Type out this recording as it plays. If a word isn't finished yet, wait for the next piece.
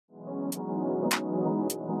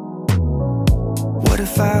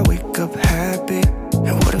if I wake up happy?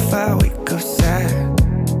 And what if I wake up sad?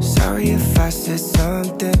 Sorry if I said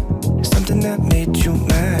something that made you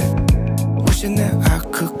mad. Wishing that I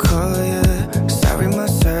could call you. Sorry my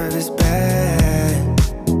service bad,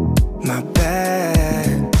 my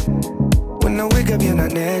bad. When I wake up you're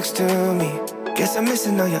not next to me. Guess I'm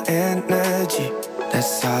missing all your energy.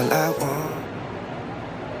 That's all I want.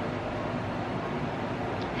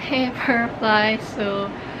 Hey butterfly,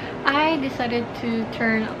 so I decided to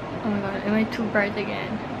turn, oh my god, am I too bright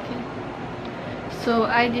again? Okay. So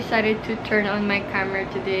I decided to turn on my camera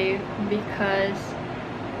today because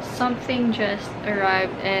something just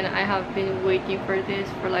arrived and I have been waiting for this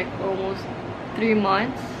for like almost 3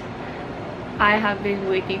 months. I have been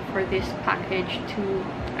waiting for this package to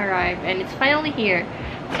arrive and it's finally here,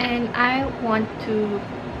 and I want to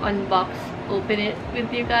open it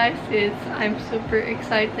with you guys. I'm super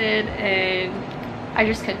excited and I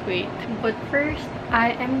just can't wait. But first,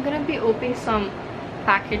 I am gonna be opening some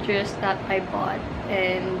packages that I bought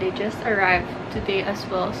and they just arrived today as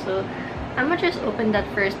well, so I'm gonna just open that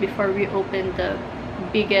first before we open the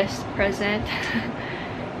biggest present.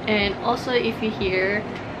 And also, if you hear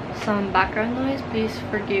some background noise, please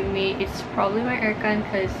forgive me. It's probably my aircon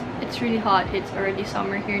because it's really hot. It's already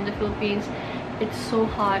summer here in the Philippines. It's so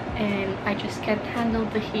hot and I just can't handle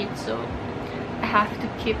the heat, so I have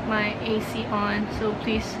to keep my AC on, so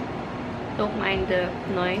please don't mind the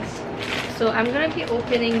noise. So I'm gonna be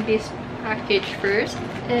opening this package first,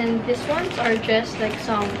 and these ones are just like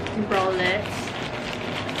some bralettes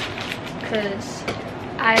because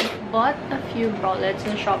I bought a few bralettes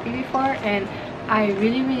on Shopee before and I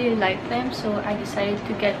really like them, so I decided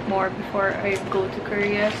to get more before I go to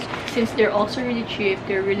Korea. Since they're also really cheap,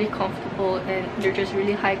 they're really comfortable, and they're just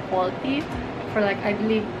really high quality for like, I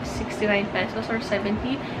believe 69 pesos or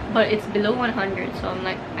 70, but it's below 100, so I'm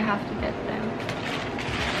like, I have to get them.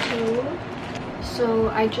 So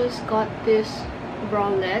I just got this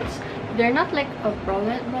bralettes. They're not like a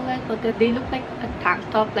bralette, but they look like a tank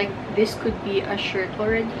top. Like this could be a shirt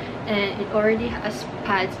already, and it already has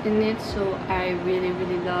pads in it, so I really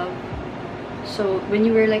love. So when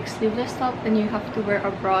you wear like sleeveless top and you have to wear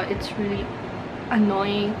a bra, it's really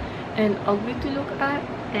annoying and ugly to look at.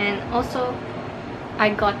 And also I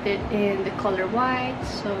got it in the color white,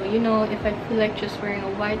 so you know, if I feel like just wearing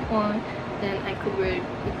a white one, then I could wear it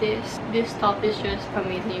with this. This top is just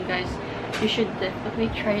amazing, you guys. You should definitely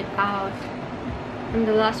try it out. And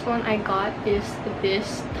the last one I got is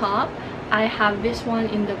this top. I have this one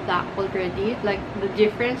in the black already. Like the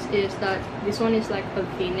difference is that this one is like a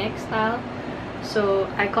v-neck style, so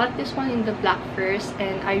I got this one in the black first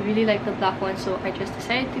and I really like the black one, so I just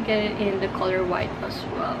decided to get it in the color white as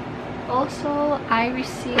well. Also, I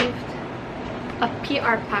received a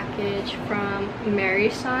PR package from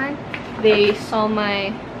Marison. They saw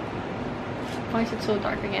my, why is it so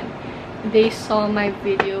dark again? They saw my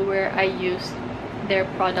video where I used their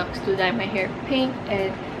products to dye my hair pink,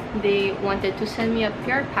 and they wanted to send me a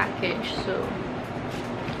PR package, so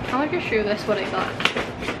I want to show you guys what I got.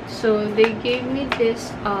 So they gave me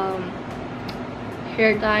this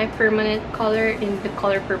hair dye permanent color in the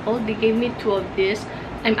color purple. They gave me 2 of this.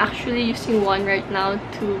 I'm actually using one right now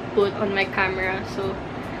to put on my camera, so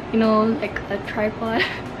you know, like a tripod.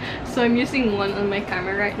 So I'm using one on my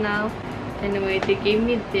camera right now. Anyway, they gave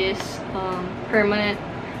me this permanent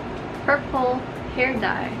purple hair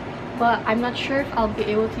dye, but I'm not sure if I'll be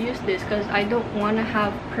able to use this because I don't want to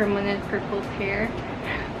have permanent purple hair.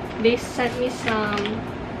 They sent me some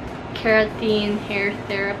keratin hair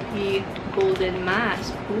therapy golden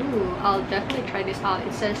mask. Ooh, I'll definitely try this out.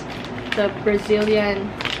 It says the Brazilian,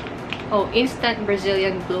 instant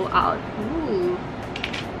Brazilian blowout. Ooh,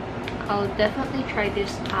 I'll definitely try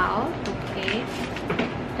this out. Okay.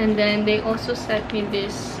 And then they also sent me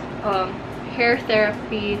this hair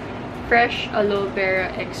therapy fresh aloe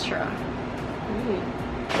vera extra. Ooh.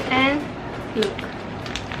 And look,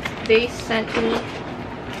 they sent me,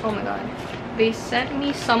 oh my god, they sent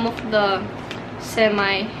me some of the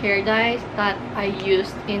semi hair dyes that I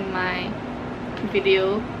used in my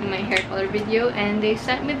video, in my hair color video, and they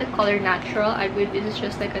sent me the color natural. I believe this is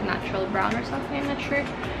just like a natural brown or something, I'm not sure.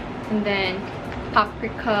 And then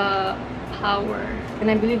paprika power, and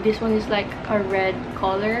I believe this one is like a red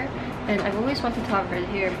color, and I've always wanted to have red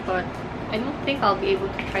hair, but I don't think I'll be able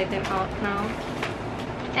to try them out now.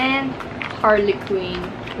 And Harley Quinn,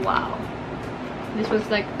 wow, this was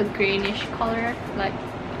like a greenish color, like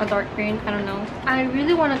a dark green, I don't know. I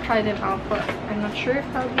really want to try them out, but I'm not sure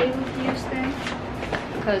if I'll be able to use them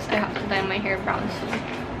because I have to dye my hair brown soon.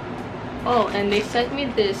 Oh, and they sent me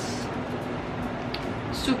this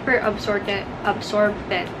super absorbent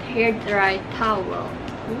hair dry towel.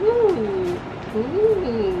 Ooh,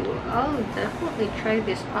 I'll definitely try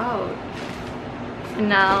this out.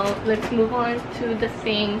 Now let's move on to the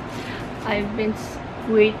thing I've been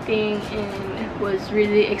waiting and was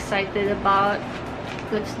really excited about.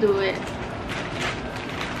 Let's do it.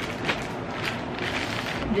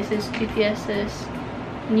 This is BTS's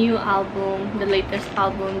new album, the latest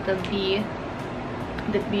album, the B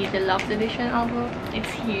Deluxe Edition album. It's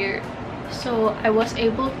here. So I was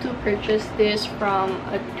able to purchase this from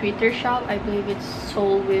a Twitter shop. I believe it's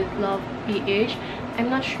Seoul with Love PH. I'm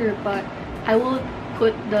not sure, but I will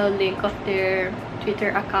put the link of their Twitter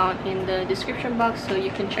account in the description box so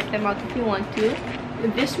you can check them out if you want to.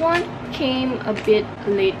 This one came a bit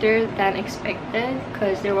later than expected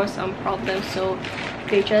because there was some problems, so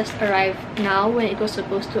they just arrived now when it was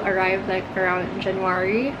supposed to arrive like around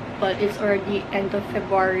January, but it's already end of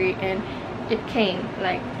February and it came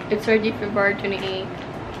like it's already February 28th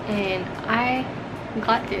and I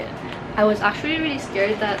got it. I was actually really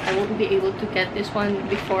scared that I won't be able to get this one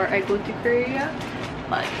before I go to Korea,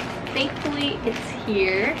 but thankfully it's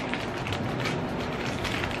here.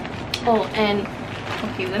 Oh, and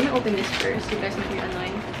okay, let me open this first. You guys might be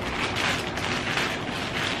annoying.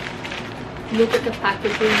 Look at the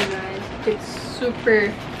packaging, you guys. It's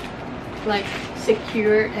super like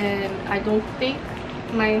secure and I don't think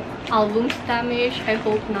my album's damaged. I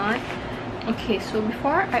hope not. Okay, so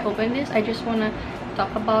before I open this, I just want to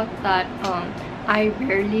talk about that I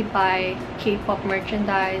rarely buy K-pop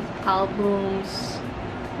merchandise, albums,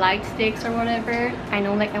 light sticks or whatever. I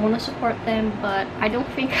know like I want to support them, but I don't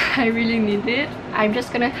think I really need it. I'm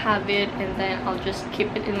just gonna have it and then I'll just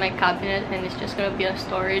keep it in my cabinet and it's just gonna be a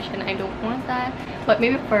storage and I don't want that. But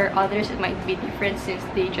maybe for others it might be different since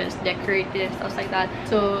they just decorate it and stuff like that.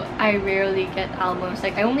 So I rarely get albums.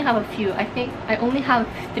 Like I only have a few. I think I only have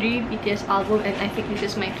 3 BTS albums and I think this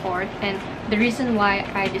is my 4th. And the reason why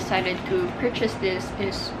I decided to purchase this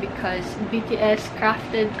is because BTS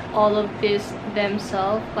crafted all of this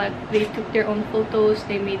themselves. Like they took their own photos,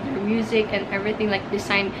 they made their music and everything, like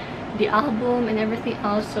designed the album and everything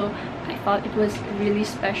else. So I thought it was really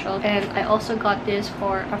special, and I also got this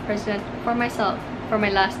for a present for myself for my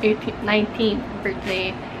last 19th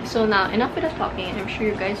birthday. So now enough with the talking. I'm sure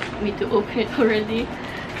you guys want me to open it already.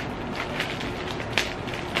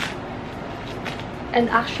 And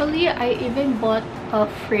actually I even bought a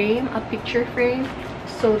frame, a picture frame,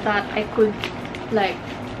 so that I could like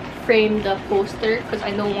frame the poster because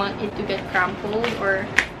I don't want it to get crumpled or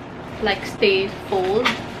like stay fold.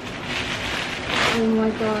 Oh my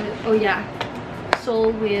god. Oh yeah,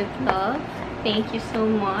 Seoul with Love. Thank you so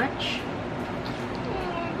much.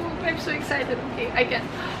 Oh, I'm so excited. Okay, I get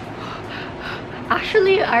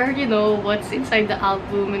actually I already know what's inside the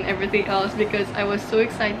album and everything else because I was so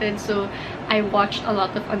excited. So I watched a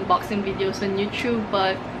lot of unboxing videos on YouTube,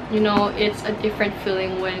 but you know, it's a different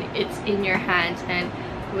feeling when it's in your hands and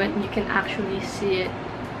when you can actually see it.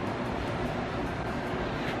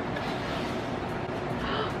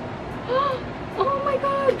 Oh my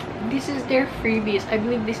god, this is their freebies. I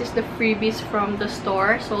believe this is the freebies from the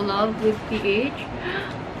store, So Love with PH.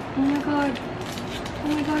 Oh my god, oh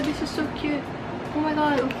my god, this is so cute. Oh my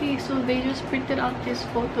god. Okay, so they just printed out these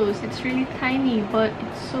photos. It's really tiny but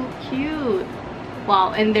it's so cute.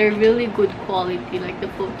 Wow, and they're really good quality, like the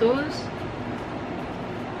photos.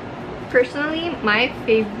 Personally, my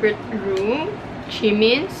favorite room,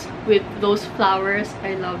 Jimin's with those flowers.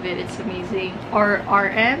 I love it. It's amazing. Or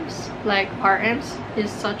RM's, like RM's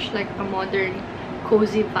is such like a modern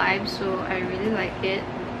cozy vibe, so I really like it.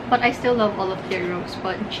 But I still love all of their rooms,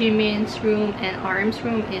 but Jimin's room and RM's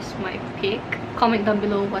room is my pick. Comment down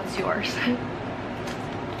below what's yours.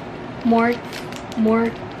 more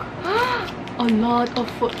a lot of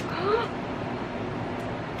food.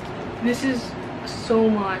 This is so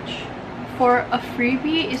much for a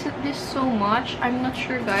freebie. Isn't this so much? I'm not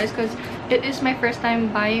sure, guys, because it is my first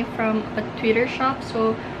time buying from a Twitter shop,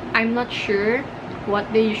 so I'm not sure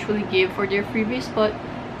what they usually give for their freebies, but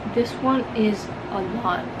this one is a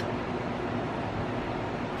lot.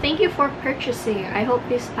 Thank you for purchasing. I hope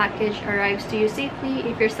this package arrives to you safely.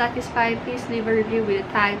 If you're satisfied, please leave a review with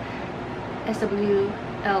the tag SWLPH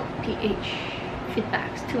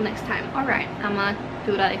feedbacks. Till next time. Alright, I'm gonna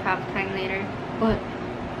do that if I have time later. But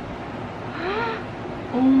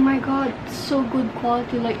oh my god, so good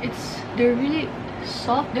quality. Like they're really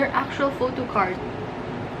soft. They're actual photo cards.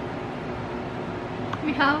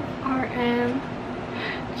 We have RM,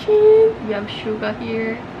 Jin, we have Suga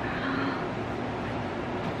here,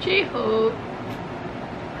 J-Hope,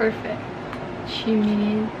 perfect,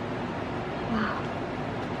 Jimin, wow,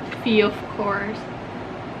 V of course,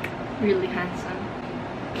 really handsome.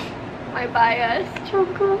 My bias,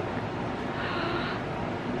 Jungkook.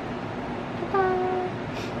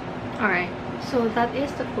 Alright, so that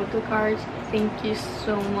is the photo cards. Thank you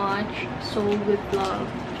so much. Seoul with love.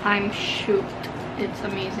 I'm shook. It's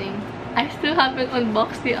amazing. I still haven't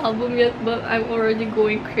unboxed the album yet, but I'm already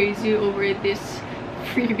going crazy over this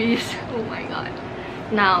freebies. Oh my god.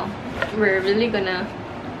 Now, we're really gonna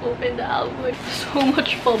open the album. So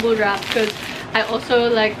much bubble wrap, because I also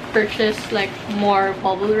like purchased like more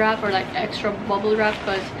bubble wrap or like extra bubble wrap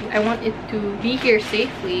because I want it to be here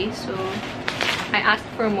safely. So I asked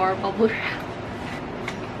for more bubble wrap.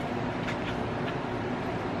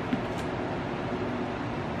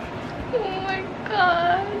 Oh my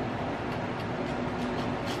god.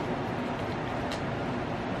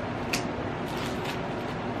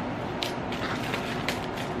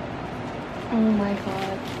 Oh my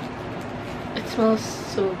god. It smells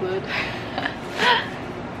so good.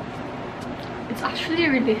 It's actually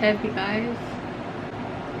really heavy, guys.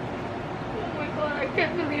 Oh my god, I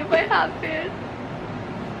can't believe I have it.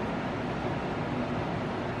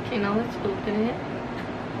 Okay, now let's open it.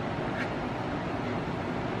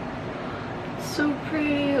 It's so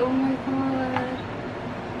pretty. Oh my god.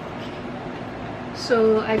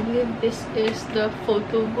 So I believe this is the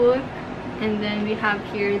photo book, and then we have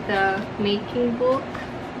here the making book.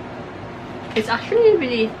 It's actually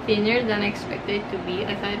really thinner than I expected it to be.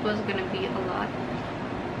 I thought it was gonna be a lot.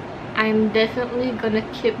 I'm definitely gonna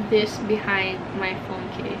keep this behind my phone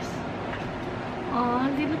case.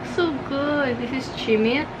 Oh, they look so good. This is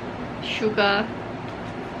Jimin, Suga,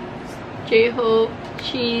 J-Hope,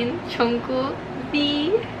 Jin, Jungkook,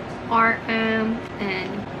 V, RM,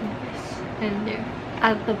 and this. And there.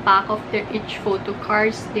 At the back of their each photo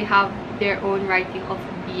cards, they have their own writing of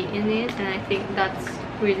B in it, and I think that's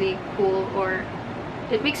really cool, or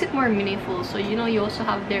it makes it more meaningful. So you know, you also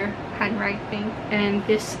have their handwriting, and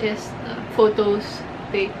this is the photos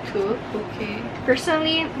they took. Okay,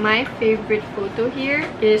 personally my favorite photo here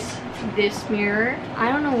is this mirror.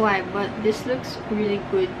 I don't know why, but this looks really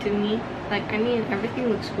good to me. Like, I mean, everything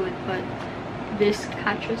looks good, but this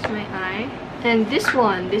catches my eye. And this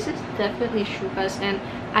one, this is definitely Suga's, and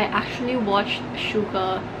I actually watched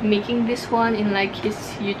Suga making this one in like his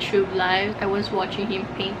YouTube live. I was watching him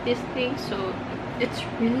paint this thing, so it's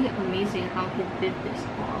really amazing how he did this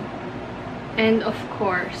all. And of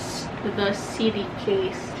course, the CD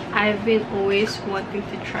case. I've been always wanting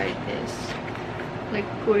to try this, like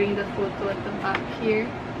putting the photo at the back here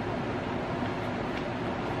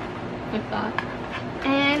like that.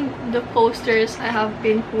 And the posters I have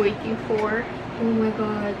been waiting for. Oh my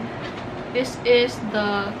god, this is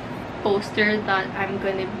the poster that I'm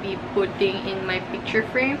gonna be putting in my picture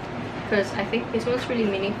frame, because I think this one's really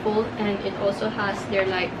meaningful, and it also has their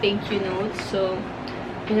like thank you notes. So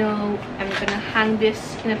you know, I'm gonna hang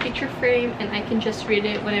this in a picture frame and I can just read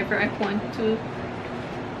it whenever I want to.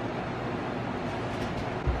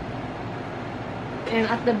 And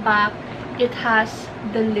at the back it has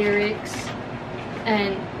the lyrics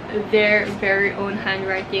and their very own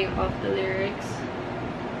handwriting of the lyrics.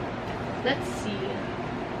 Let's see.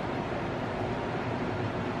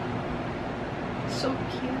 So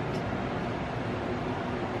cute.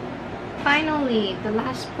 Finally, the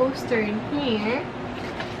last poster in here.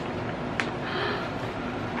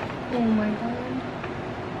 Oh my god.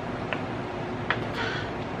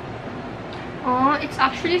 Oh, it's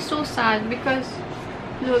actually so sad because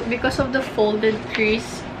look, because of the folded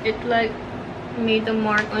crease, it like made a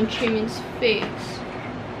mark on Jimin's face.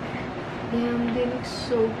 Damn, they look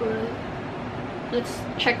so good. Let's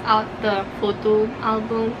check out the photo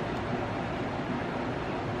album.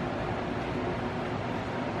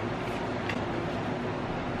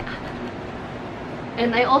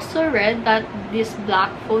 And I also read that this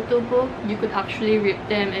black photo book, you could actually rip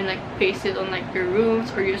them and like paste it on like your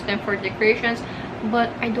rooms or use them for decorations, but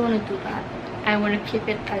I don't want to do that. I want to keep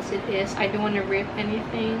it as it is. I don't want to rip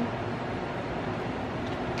anything.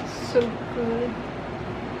 So good.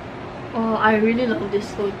 Oh, I really love this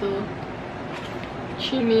photo.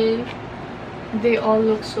 Jimin, they all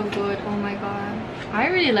look so good. Oh my god, I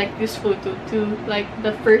really like this photo too, like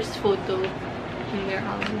the first photo in their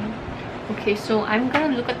album. Okay, so I'm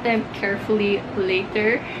gonna look at them carefully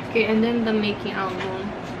later. Okay, and then the making album.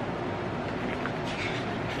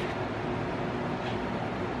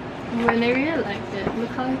 When I really liked it.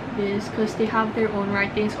 Look how it is, because they have their own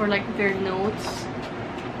writings or like their notes.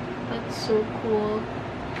 That's so cool.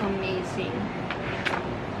 Amazing.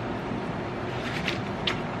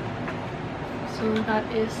 So that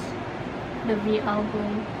is the V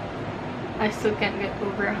album. I still can't get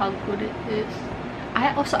over how good it is.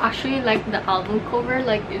 I also actually like the album cover.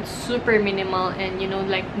 Like, it's super minimal, and you know,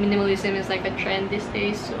 like minimalism is like a trend these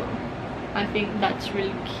days, so I think that's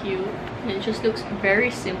really cute. And it just looks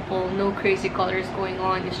very simple, no crazy colors going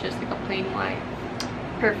on. It's just like a plain white.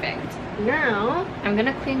 Perfect. Now I'm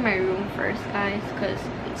gonna clean my room first, guys, because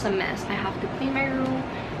it's a mess. I have to clean my room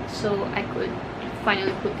so I could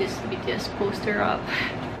finally put this BTS poster up.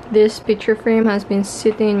 This picture frame has been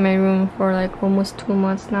sitting in my room for like almost 2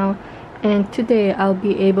 months now, and today I'll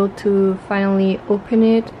be able to finally open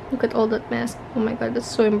it. Look at all that mess. Oh my god, that's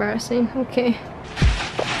so embarrassing. Okay.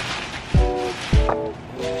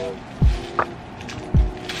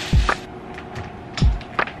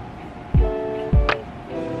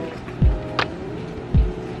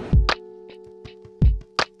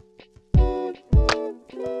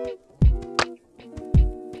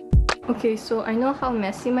 Okay, so I know how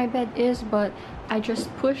messy my bed is, but I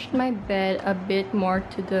just pushed my bed a bit more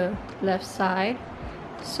to the left side.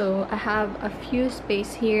 So I have a few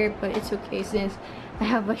space here, but it's okay since I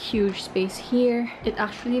have a huge space here. It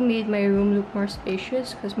actually made my room look more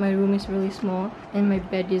spacious because my room is really small and my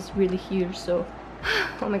bed is really huge. So,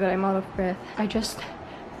 oh my god, I'm out of breath. I just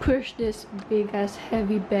pushed this big ass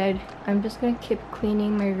heavy bed. I'm just gonna keep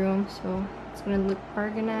cleaning my room so it's gonna look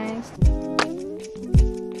organized.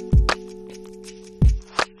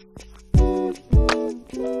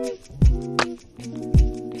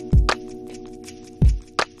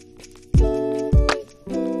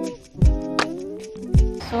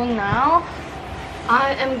 So now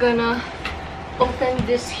I am gonna open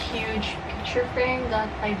this huge picture frame that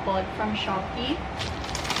I bought from Shopee.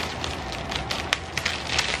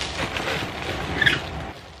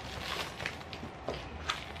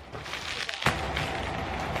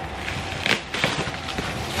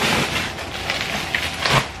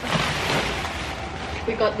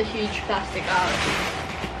 We got the huge plastic out.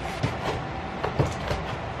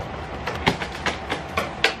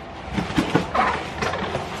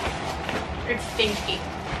 It's stinky.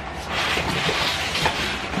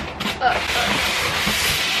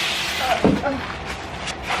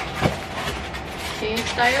 Okay,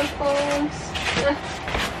 styrofoams.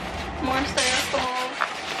 More styrofoam.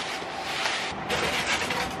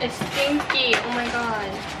 It's stinky. Oh my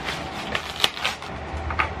god.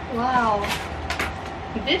 Wow.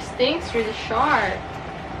 This thing's really sharp.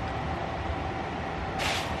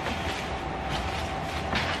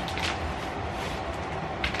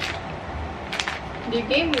 They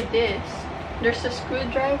gave me this. There's a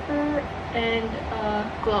screwdriver and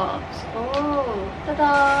gloves. Oh,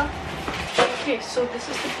 ta-da! Okay, so this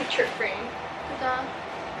is the picture frame. Ta-da!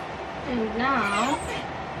 And now,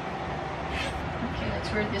 okay, let's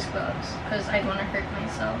wear these gloves because I don't want to hurt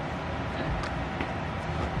myself.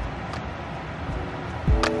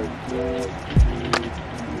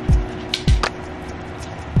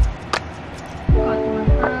 Got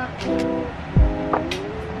one up.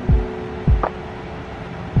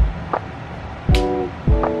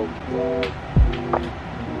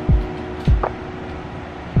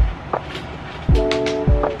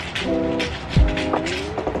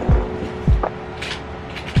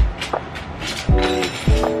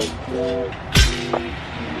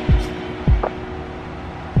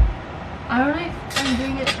 I don't know if I'm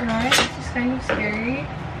doing it right. This is kind of scary.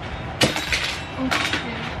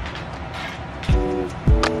 Okay.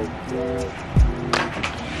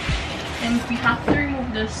 And we have to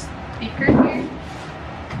remove the sticker here.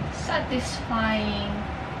 Satisfying.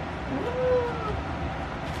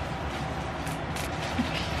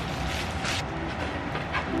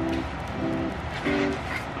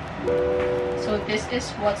 So this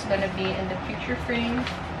is what's gonna be in the picture frame.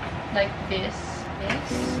 Like this.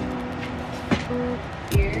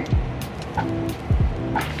 Here.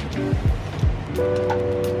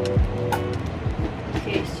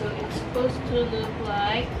 Okay, so it's supposed to look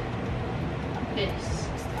like this.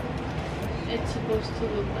 It's supposed to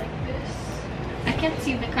look like this. I can't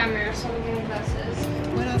see the camera, so I'm getting glasses.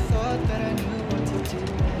 When I thought that I knew what to do,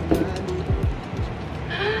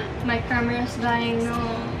 my camera's dying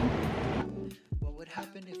now.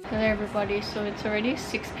 Hello everybody, so it's already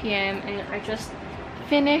 6 p.m. and I just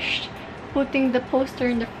finished putting the poster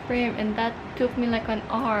in the frame, and that took me like an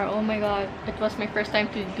hour. Oh my god, it was my first time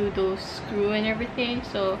to do those screw and everything,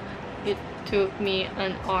 so it took me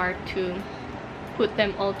an hour to put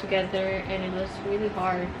them all together and it was really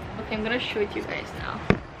hard. Okay, I'm gonna show it to you guys now.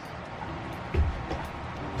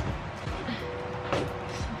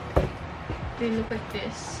 They look like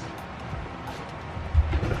this.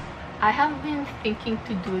 I have been thinking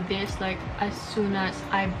to do this like as soon as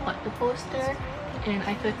I bought the poster, and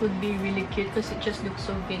I thought it would be really cute because it just looks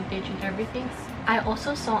so vintage and everything. I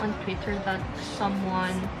also saw on Twitter that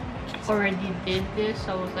someone already did this,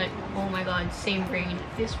 so I was like, oh my god, same brain.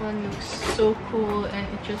 This one looks so cool and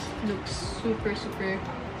it just looks super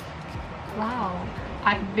wow.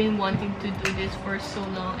 I've been wanting to do this for so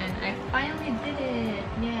long and I finally did it.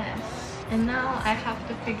 Yes. And now I have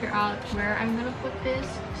to figure out where I'm gonna put this,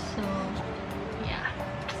 so yeah.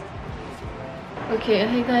 Okay,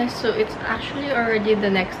 hey guys, so it's actually already the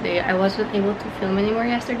next day. I wasn't able to film anymore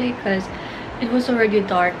yesterday because it was already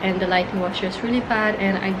dark and the lighting was just really bad,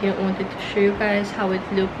 and I didn't want to show you guys how it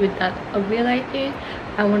looked with that ugly lighting.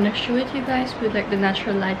 I want to show it to you guys with like the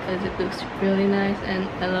natural light because it looks really nice and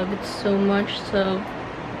I love it so much. So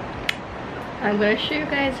I'm gonna show you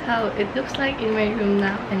guys how it looks like in my room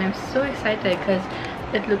now, and I'm so excited because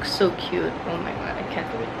it looks so cute. Oh my god, I can't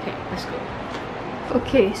wait. Okay, let's go.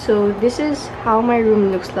 Okay, so this is how my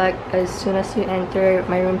room looks like as soon as you enter.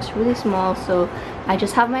 My room's really small, so I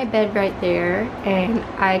just have my bed right there, and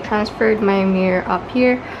I transferred my mirror up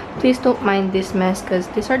here. Please don't mind this mess because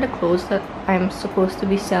these are the clothes that I'm supposed to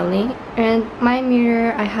be selling. And my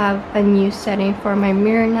mirror, I have a new setting for my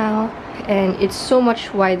mirror now, and it's so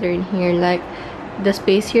much wider in here. Like, the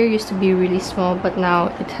space here used to be really small, but now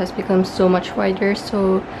it has become so much wider,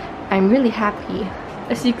 so I'm really happy.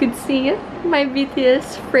 As you could see, my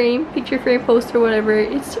BTS frame, picture frame, poster, whatever,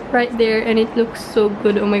 it's right there and it looks so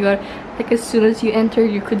good. Oh my god, like as soon as you enter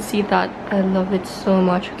you could see that. I love it so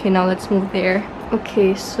much. Okay, now let's move there.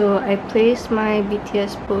 Okay, so I placed my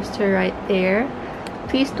BTS poster right there.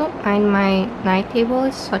 Please don't mind my night table,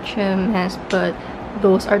 it's such a mess, but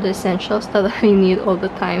those are the essentials that I need all the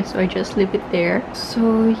time, so I just leave it there.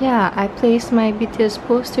 So yeah, I placed my BTS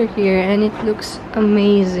poster here and it looks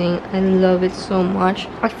amazing. I love it so much.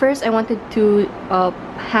 At first I wanted to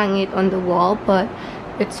hang it on the wall, but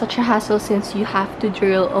it's such a hassle since you have to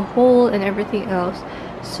drill a hole and everything else.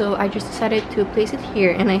 So I just decided to place it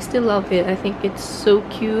here, and I still love it. I think it's so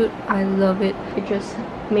cute. I love it. It just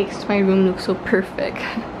makes my room look so perfect.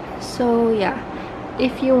 So yeah,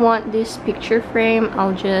 if you want this picture frame,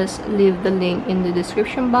 I'll just leave the link in the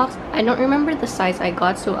description box. I don't remember the size I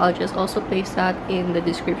got, so I'll just also place that in the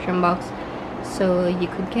description box so you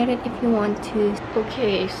could get it if you want to.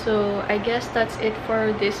 Okay, so I guess that's it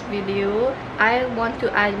for this video. I want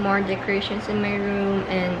to add more decorations in my room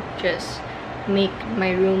and just make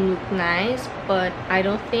my room look nice, but I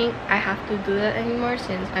don't think I have to do that anymore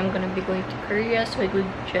since I'm gonna be going to Korea, so it would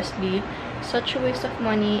just be such a waste of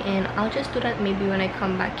money, and I'll just do that maybe when I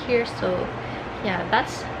come back here. So yeah,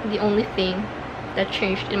 that's the only thing that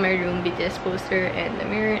changed in my room, BTS poster and the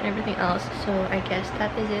mirror and everything else. So I guess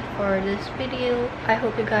that is it for this video. I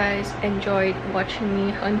hope you guys enjoyed watching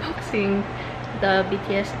me unboxing the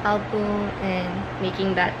BTS album and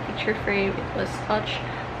making that picture frame. It was such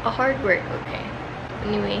a hard work. Okay,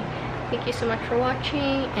 anyway, thank you so much for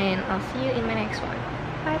watching, and I'll see you in my next one.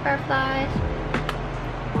 Bye butterflies.